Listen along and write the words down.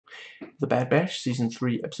The Bad Batch, Season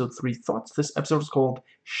 3, Episode 3 Thoughts. This episode is called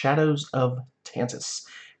Shadows of Tantiss.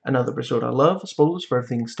 Another episode I love. Spoilers for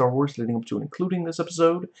everything Star Wars leading up to and including this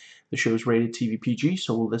episode. The show is rated TV PG,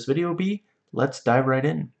 so will this video be? Let's dive right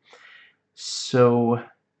in. So,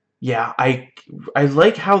 yeah, I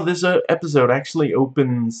like how this episode actually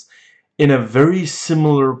opens in a very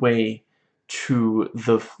similar way to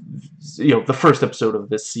the first episode of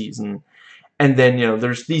this season. And then,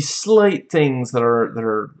 there's these slight things that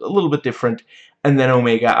are a little bit different, and then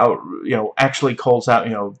Omega actually calls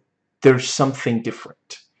out, there's something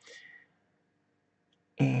different.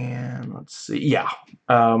 And let's see, yeah.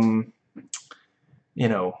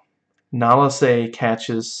 Nala Se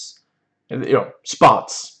catches,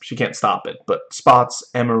 spots, she can't stop it, but spots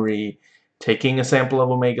Emery taking a sample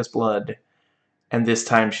of Omega's blood, and this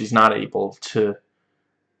time she's not able to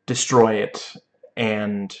destroy it,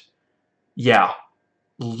 and yeah,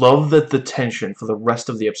 love that the tension for the rest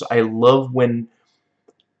of the episode. I love when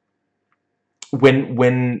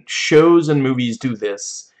shows and movies do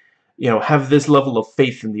this, have this level of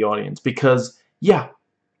faith in the audience, because yeah,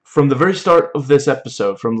 from the very start of this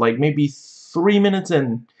episode, from like maybe 3 minutes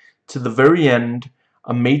in to the very end,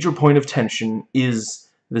 a major point of tension is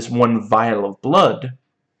this one vial of blood.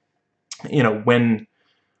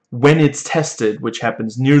 When it's tested, which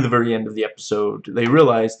happens near the very end of the episode, they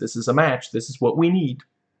realize this is a match, this is what we need.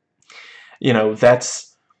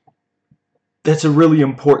 That's a really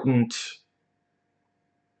important,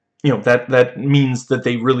 that means that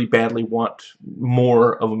they really badly want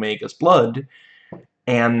more of Omega's blood,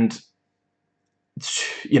 and,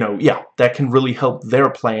 yeah, that can really help their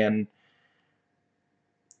plan.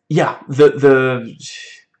 Yeah,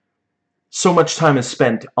 so much time is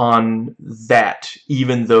spent on that,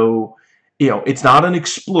 even though, it's not an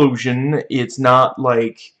explosion, it's not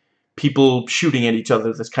like people shooting at each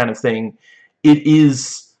other, this kind of thing. It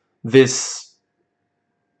is this,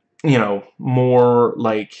 more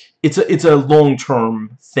like, it's a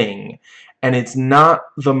long-term thing, and it's not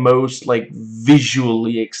the most, like,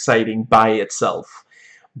 visually exciting by itself,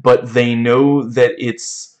 but they know that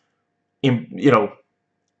it's,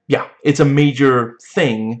 yeah, it's a major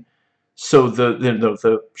thing. So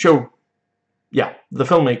the show, yeah, the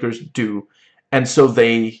filmmakers do, and so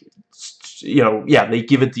they, yeah, they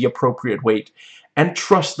give it the appropriate weight and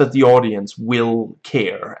trust that the audience will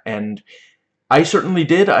care, and I certainly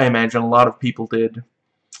did. I imagine a lot of people did.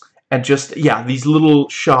 And just, yeah, these little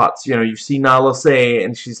shots, you see Nala Se,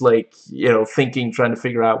 and she's like, thinking, trying to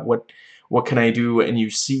figure out what can I do, and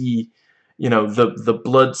you see, the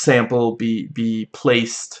blood sample be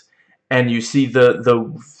placed, and you see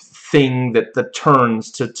the thing that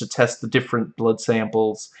turns to test the different blood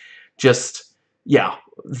samples. Just, yeah,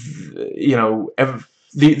 the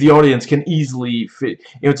audience can easily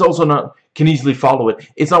it's also not can easily follow it.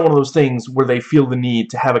 It's not one of those things where they feel the need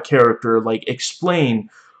to have a character like explain,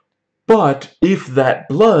 but if that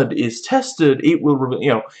blood is tested, it will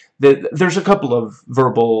reveal, there's a couple of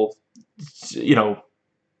verbal,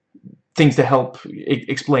 things to help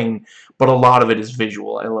explain, but a lot of it is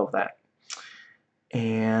visual. I love that.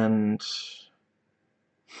 And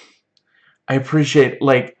I appreciate,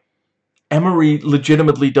 like, Emery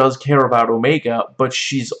legitimately does care about Omega, but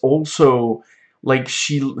she's also, like,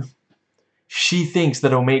 she thinks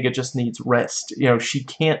that Omega just needs rest. She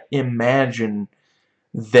can't imagine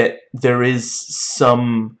that there is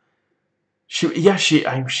some, she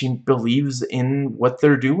believes in what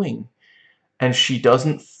they're doing, and she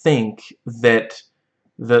doesn't think that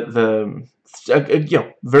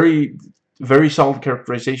very, very solid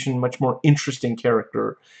characterization, much more interesting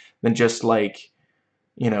character than just, like,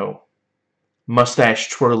 mustache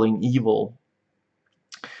twirling evil.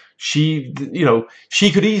 She,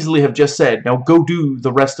 she could easily have just said, now go do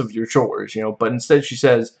the rest of your chores, but instead she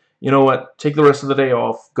says, you know what, take the rest of the day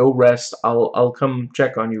off, go rest, I'll come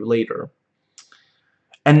check on you later.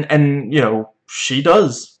 And she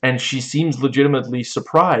does, and she seems legitimately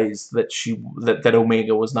surprised that that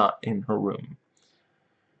Omega was not in her room.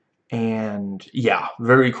 And yeah,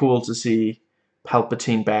 very cool to see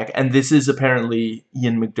Palpatine back, and this is apparently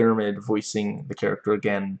Ian McDiarmid voicing the character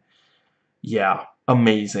again. Yeah,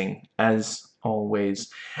 amazing as always.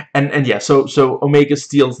 And yeah, so Omega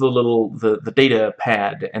steals the data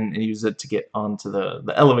pad and uses it to get onto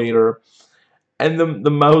the elevator, and the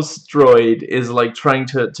mouse droid is like trying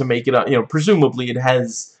to make it up. Presumably it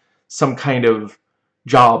has some kind of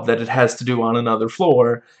job that it has to do on another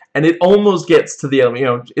floor, and it almost gets to the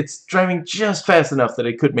elevator. It's driving just fast enough that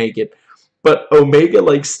it could make it, but Omega,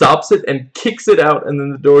 like, stops it and kicks it out, and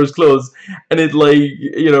then the doors close, and it, like,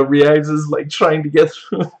 reacts as, like, trying to get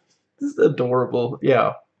through. This is adorable,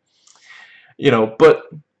 yeah. But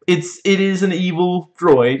it is an evil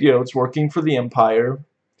droid, you know, it's working for the Empire.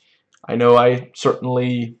 I know I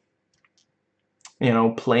certainly, you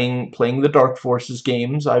know, playing the Dark Forces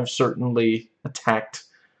games, I've certainly attacked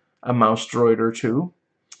a mouse droid or two.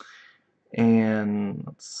 And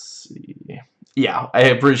let's see. Yeah, I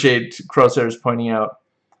appreciate Crosshairs pointing out,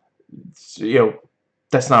 you know,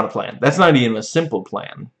 that's not a plan. That's not even a simple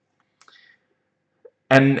plan.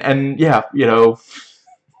 And yeah, you know,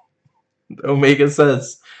 Omega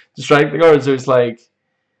says, distract the guards. There's like,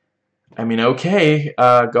 I mean, okay,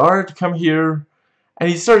 guard, come here. And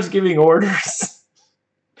he starts giving orders.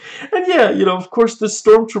 And yeah, you know, of course the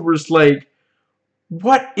stormtrooper's like,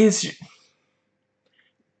 what is...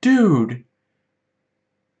 Dude,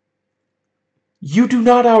 you do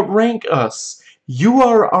not outrank us. You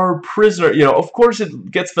are our prisoner. You know, of course it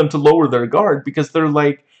gets them to lower their guard because they're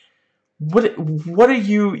like, what are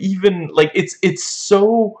you even... Like, it's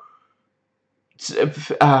so...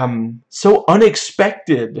 so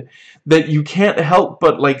unexpected that you can't help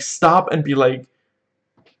but like stop and be like,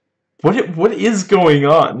 what is going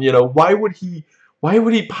on? You know, why would he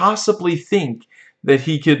possibly think that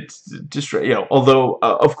he could distract, you know, although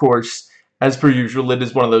of course, as per usual, it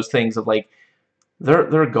is one of those things of like,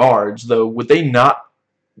 they're guards, though. Would they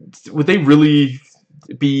really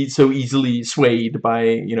be so easily swayed by,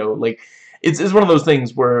 you know, like, it's one of those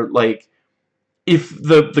things where like, if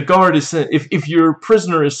the guard is, if your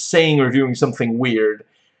prisoner is saying or doing something weird,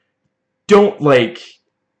 don't like,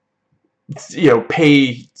 you know,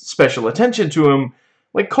 pay special attention to him.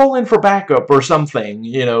 Like, call in for backup or something.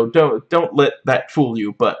 You know, don't let that fool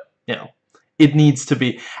you. But you know, it needs to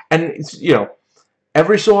be. And you know,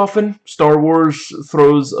 every so often, Star Wars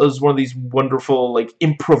throws us one of these wonderful, like,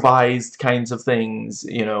 improvised kinds of things.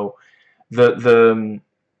 You know, I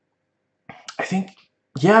think,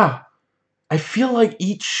 yeah, I feel like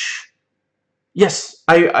each... Yes,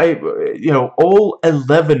 you know, all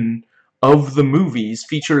 11 of the movies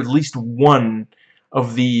feature at least one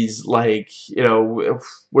of these, like, you know,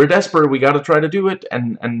 we're desperate, we gotta try to do it,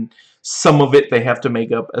 and some of it they have to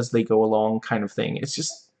make up as they go along kind of thing. It's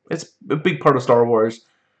just, it's a big part of Star Wars.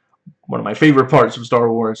 One of my favorite parts of Star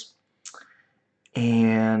Wars.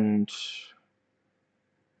 And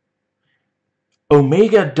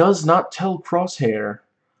Omega does not tell Crosshair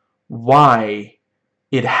why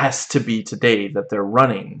it has to be today that they're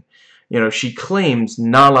running. You know, she claims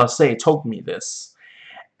Nala Se told me this.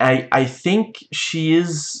 I think she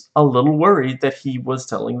is a little worried that he was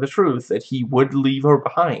telling the truth, that he would leave her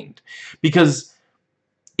behind. Because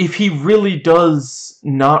if he really does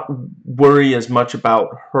not worry as much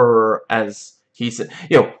about her as he said,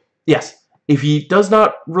 you know, yes, if he does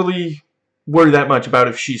not really worry that much about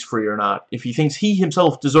if she's free or not, if he thinks he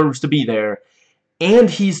himself deserves to be there, and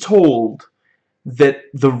he's told that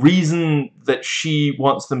the reason that she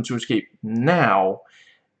wants them to escape now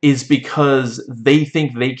is because they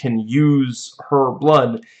think they can use her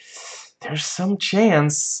blood, there's some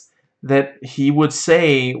chance that he would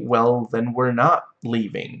say, well, then we're not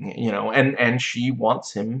leaving, you know, and she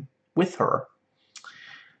wants him with her.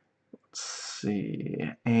 Let's see,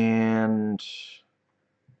 and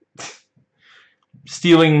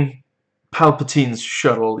stealing Palpatine's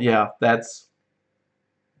shuttle, yeah, that's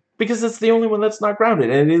because it's the only one that's not grounded,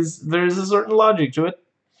 and there's a certain logic to it.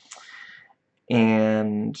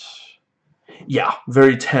 And yeah,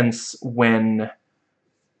 very tense when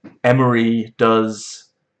Emery does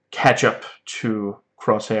catch up to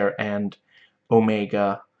Crosshair and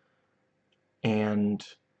Omega. And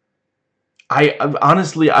I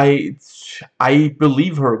honestly, I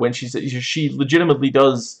believe her when she says she legitimately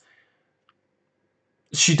does.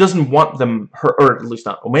 She doesn't want them hurt, or at least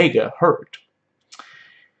not Omega, hurt.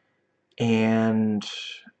 And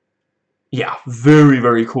yeah, very,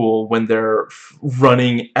 very cool when they're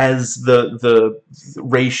running as the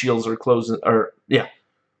ray shields are closing, or yeah,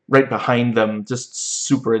 right behind them, just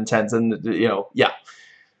super intense. And you know, yeah,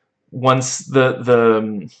 once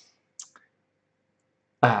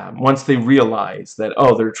once they realize that,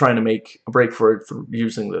 oh, they're trying to make a break for it through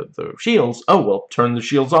using the shields, oh well, turn the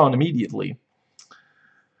shields on immediately.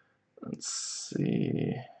 Let's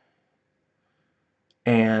see.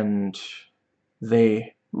 And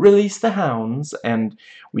they release the hounds, and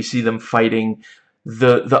we see them fighting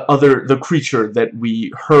the creature that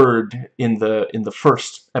we heard in the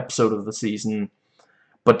first episode of the season,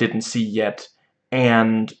 but didn't see yet,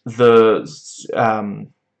 and the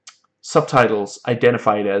subtitles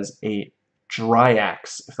identified as a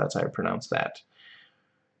Dryax, if that's how I pronounce that.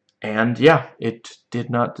 And yeah, it did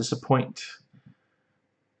not disappoint.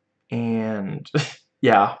 And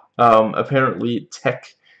yeah, apparently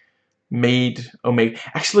Tech made Omega.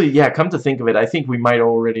 Actually, yeah, come to think of it, I think we might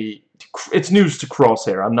already. It's news to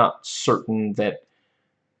Crosshair. I'm not certain that.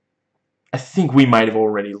 I think we might have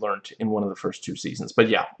already learned in one of the first 2 seasons. But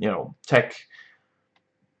yeah, Tech,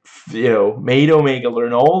 made Omega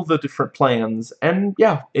learn all the different plans, and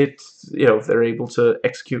yeah, it's, they're able to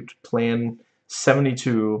execute Plan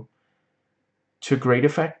 72 to great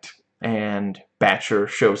effect, and Batcher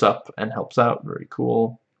shows up and helps out. Very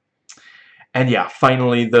cool. And yeah,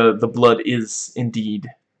 finally the blood is indeed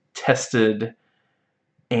tested,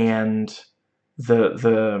 and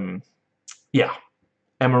yeah,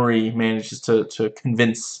 Emery manages to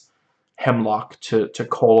convince Hemlock to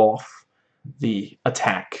call off the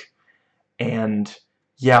attack. And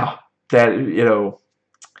yeah, that,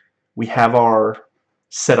 we have our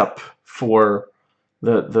setup for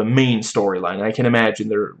the main storyline. I can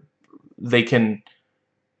imagine they can.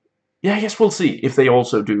 Yeah, I guess we'll see if they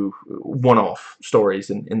also do one-off stories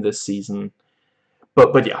in this season.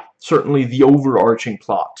 But yeah, certainly the overarching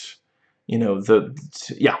plot.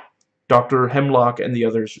 Yeah, Dr. Hemlock and the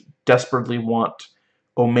others desperately want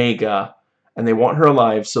Omega, and they want her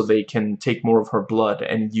alive so they can take more of her blood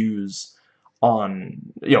and use on,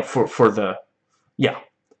 for the, yeah,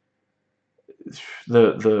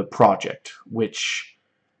 the project, which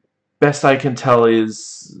best I can tell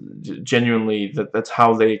is genuinely that's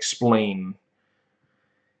how they explain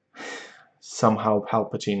somehow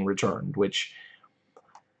Palpatine returned, which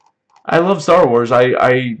I love Star Wars.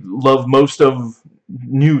 I love most of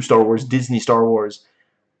new Star Wars, Disney Star Wars.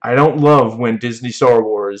 I don't love when Disney Star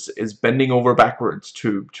Wars is bending over backwards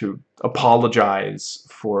to apologize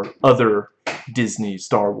for other Disney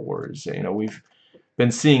Star Wars. We've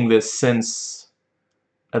been seeing this since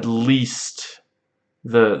at least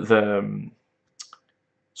the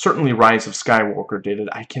certainly Rise of Skywalker did it.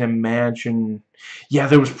 I can imagine. Yeah,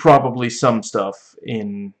 there was probably some stuff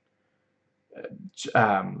in.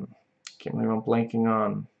 Can't believe I'm blanking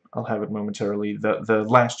on. I'll have it momentarily. The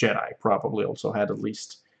Last Jedi probably also had at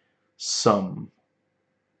least some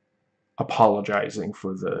apologizing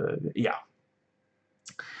for the, yeah.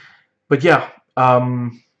 But yeah,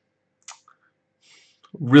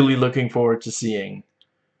 really looking forward to seeing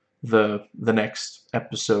the next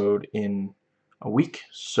episode in a week.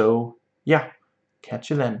 So yeah, catch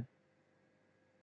you then.